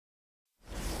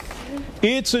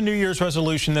It's a New Year's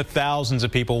resolution that thousands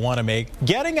of people want to make.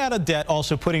 Getting out of debt,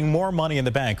 also putting more money in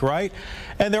the bank, right?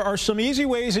 And there are some easy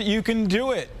ways that you can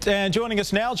do it. And joining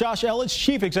us now, Josh Elledge,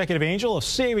 Chief Executive Angel of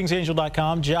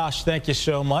SavingsAngel.com. Josh, thank you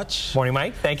so much. Morning,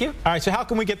 Mike. Thank you. All right, so how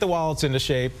can we get the wallets into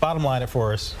shape? Bottom line it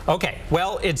for us. Okay,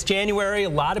 well, it's January. A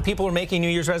lot of people are making New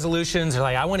Year's resolutions. They're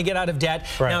like, I want to get out of debt.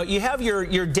 Right. Now, you have your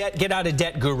get out of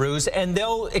debt gurus, and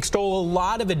they'll extol a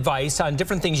lot of advice on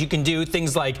different things you can do.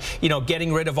 Things like,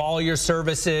 getting rid of all your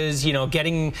services,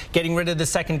 getting rid of the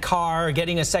second car,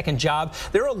 getting a second job.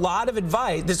 There are a lot of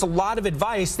advice. There's a lot of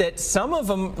advice that some of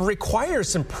them require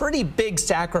some pretty big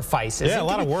sacrifices. Yeah, a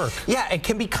lot of work. Yeah, it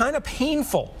can be kind of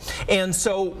painful. And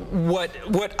so what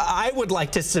I would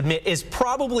like to submit is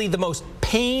probably the most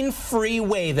pain-free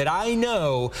way that I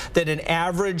know that an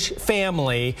average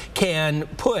family can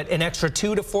put an extra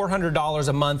 $200 to $400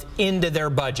 a month into their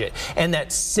budget. And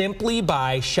that's simply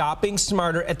by shopping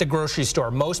smarter at the grocery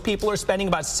store. Most people are spending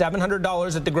about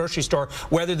 $700 at the grocery store,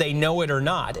 whether they know it or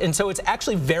not. And so it's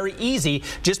actually very easy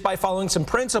just by following some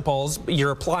principles.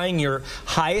 You're applying your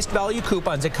highest value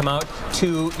coupons that come out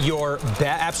to your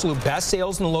absolute best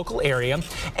sales in the local area,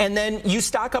 and then you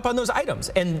stock up on those items.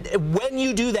 And when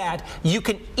you do that, you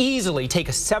can easily take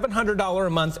a $700 a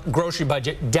month grocery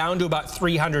budget down to about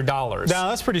 $300. Now,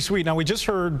 that's pretty sweet. Now, we just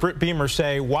heard Britt Beamer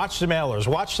say, watch the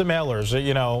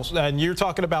mailers, and you're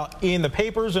talking about in the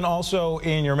papers and also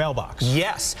in your mailbox.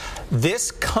 Yes.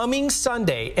 This coming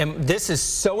Sunday, and this is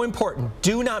so important,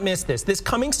 do not miss this. This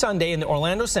coming Sunday in the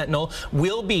Orlando Sentinel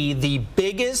will be the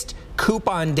biggest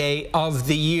coupon day of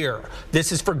the year.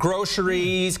 This is for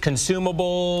groceries,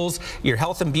 consumables, your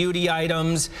health and beauty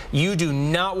items. You do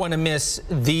not want to miss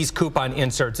these coupon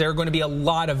inserts. There are going to be a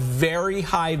lot of very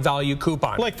high value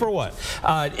coupons. Like for what?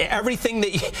 Everything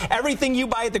you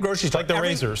buy at the grocery store. Like the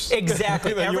razors.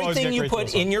 Exactly. Everything you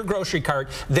put in your grocery cart,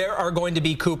 there are going to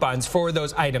be coupons for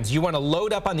those items. You want to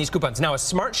load up on these coupons. Now, a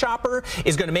smart shopper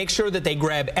is going to make sure that they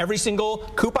grab every single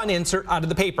coupon insert out of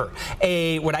the paper.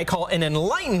 What I call an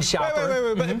enlightened shopper.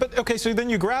 Wait. But okay, so then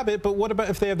you grab it, but what about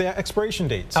if they have the expiration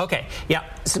dates? Okay, yeah.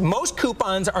 So most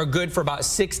coupons are good for about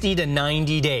 60 to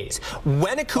 90 days.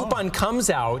 When a coupon comes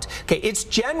out, okay,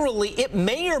 it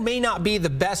may or may not be the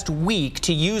best week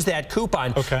to use that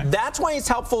coupon. Okay. That's why it's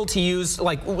helpful to use,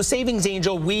 like, Savings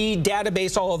Angel. We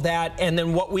database all of that, and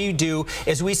then what we do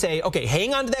is we say, okay,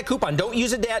 hang on to that coupon. Don't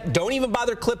use it yet. Don't even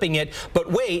bother clipping it,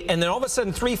 but wait, and then all of a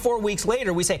sudden 3-4 weeks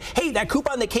later, we say, hey, that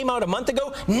coupon that came out a month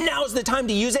ago, now's the time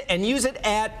to use it, and use it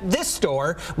at this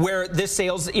store where this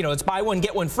sales, it's buy one,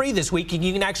 get one free this week, and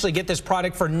you can actually get this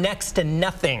product for next to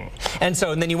nothing. And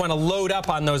then you want to load up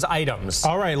on those items.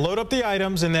 All right, load up the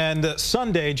items, and then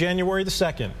Sunday, January the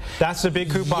 2nd, that's the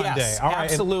big coupon day. All right,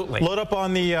 absolutely. Load up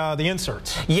on the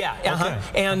inserts. Yeah, Okay.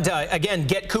 And again,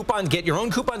 get coupons, get your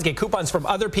own coupons, get coupons from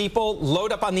other people,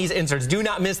 load up on these inserts. Do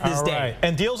not miss this day. Right.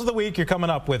 And deals of the week you're coming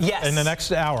up with in the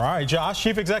next hour. All right, Josh,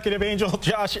 Chief Executive Angel,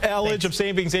 Josh Elledge of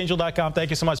SavingsAngel.com. Thank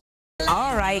you so much.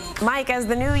 All right, Mike, as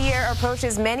the new year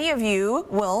approaches, many of you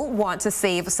will want to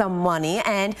save some money,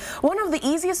 and one of the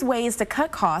easiest ways to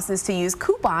cut costs is to use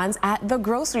coupons at the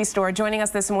grocery store. Joining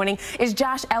us this morning is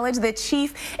Josh Elledge, the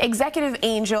Chief Executive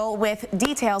Angel, with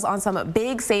details on some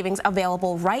big savings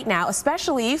available right now,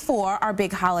 especially for our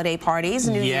big holiday parties,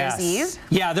 New Year's Eve.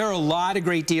 Yeah, there are a lot of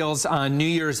great deals on New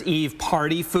Year's Eve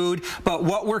party food, but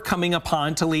what we're coming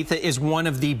upon, Talitha, is one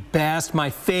of the best, my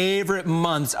favorite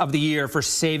months of the year for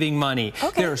saving money.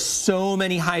 Okay. There are so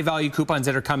many high-value coupons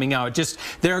that are coming out.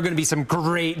 There are going to be some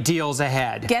great deals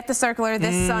ahead. Get the circular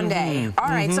this Sunday. All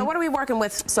right, so what are we working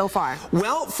with so far?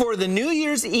 Well, for the New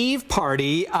Year's Eve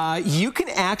party, you can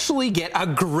actually get a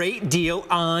great deal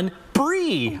on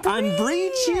Brie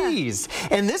cheese.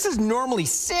 And this is normally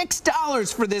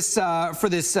 $6 for this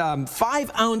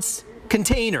 5-ounce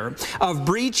container of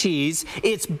Brie cheese.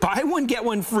 It's buy one, get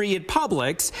one free at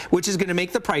Publix, which is going to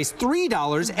make the price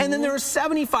 $3. And then there are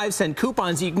 75-cent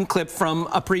coupons you can clip from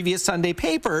a previous Sunday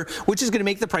paper, which is going to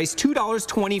make the price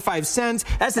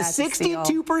 $2.25. That's a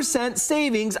 62%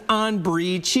 savings on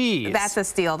Brie cheese. That's a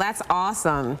steal. That's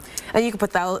awesome. And you can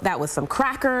put that with some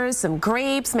crackers, some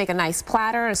grapes, make a nice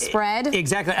platter, a spread.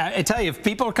 Exactly. I tell you, if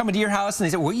people are coming to your house and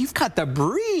they say, well, you've got the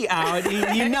Brie out,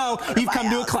 you know you've come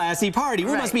to a classy party.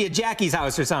 We must be at Jack Jackie's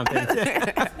house or something.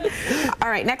 All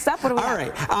right, next up, what do we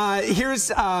have? All right, here's,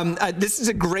 this is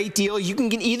a great deal. You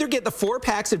can either get the 4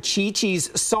 packs of Chi-Chi's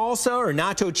salsa or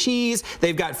nacho cheese.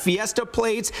 They've got Fiesta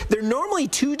plates. They're normally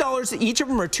 $2. Each of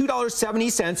them are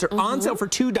 $2.70. They're on sale for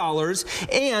 $2.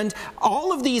 And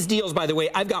all of these deals, by the way,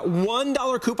 I've got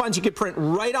 $1 coupons you can print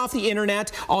right off the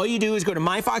internet. All you do is go to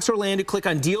MyFox Orlando, click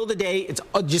on Deal Today. It's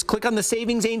just click on the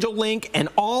Savings Angel link, and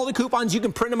all the coupons, you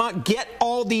can print them out, get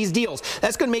all these deals.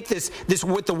 That's going to make this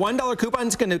with the $1 coupon,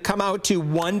 it's going to come out to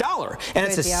 $1. And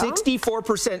it's a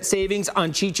 64% savings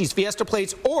on Chi-Chi's Fiesta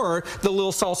plates or the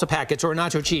little salsa packets or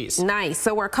nacho cheese. Nice.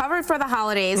 So we're covered for the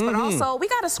holidays, but also we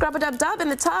got a scrub-a-dub-dub in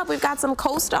the tub. We've got some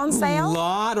Coast on sale. A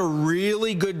lot of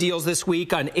really good deals this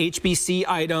week on HBC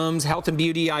items, health and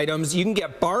beauty items. You can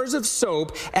get bars of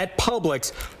soap at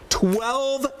Publix,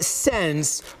 12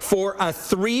 cents for a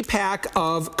 3-pack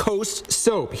of Coast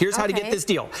soap. Here's how to get this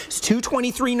deal. It's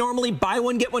 $2.23 normally. Buy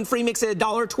one, get one free. Makes it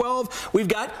 $1.12. We've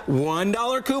got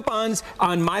 $1 coupons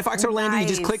on MyFox Orlando. You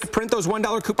just click, print those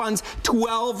 $1 coupons.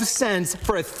 12 cents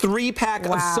for a 3-pack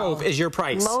of soap is your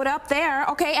price. Load up there.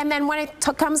 Okay, and then when it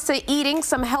comes to eating,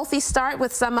 some healthy start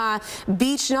with some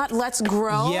beech nut. Let's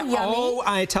grow. Yeah. Yummy. Oh,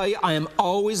 I tell you, I am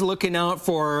always looking out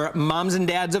for moms and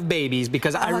dads of babies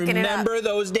because I remember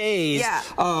those days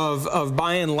of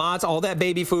buying lots, all that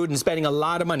baby food and spending a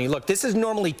lot of money. Look, this is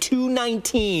normally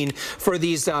 $2.19 for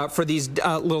these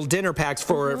little dinner packs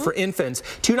for infants.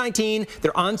 $2.19.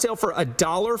 They're on sale for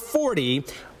 $1.40.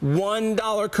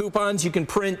 $1 coupons. You can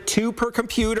print 2 per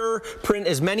computer. Print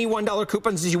as many $1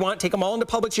 coupons as you want. Take them all into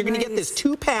Publix. You're going to get this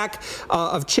 2-pack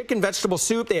of chicken vegetable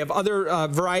soup. They have other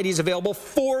varieties available.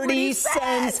 40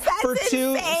 cents for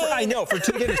 2. I know, for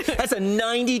 2 dinners. That's a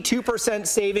 92%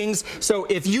 savings. So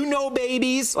if you know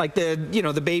babies, like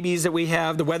the babies that we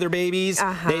have, the weather babies,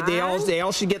 they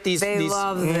all should get these. They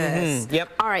love this. Yep.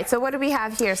 All right. So what do we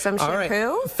have here? Some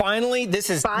shampoo. Right. Finally,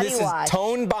 this is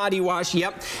Tone Body Wash.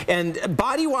 Yep. And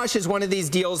Body Wash is one of these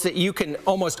deals that you can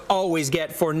almost always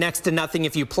get for next to nothing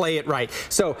if you play it right.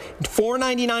 So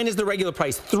 $4.99 is the regular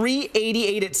price,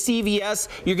 $3.88 at CVS.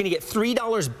 You're going to get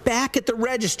 $3 back at the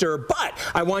register, but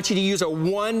I want you to use a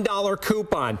 $1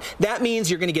 coupon. That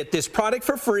means you're going to get this product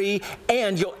for free,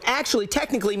 and you'll actually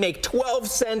technically make 12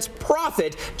 cents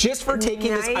profit just for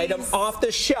taking this item off the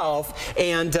shelf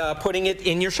and putting it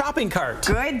in your shopping cart.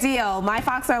 Good deal.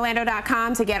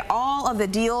 MyFoxOrlando.com to get all of the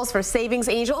deals for Savings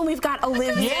Angel. And we've got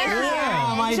Olivia.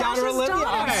 Yeah, my daughter Olivia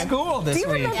off school this week. Do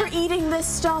you remember eating this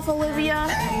stuff, Olivia?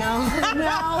 No.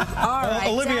 No? All right.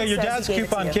 Olivia, your dad's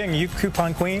coupon king. You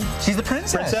coupon queen? She's the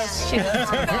princess. She's the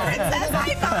princess.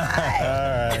 High five.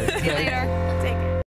 All right. See you later.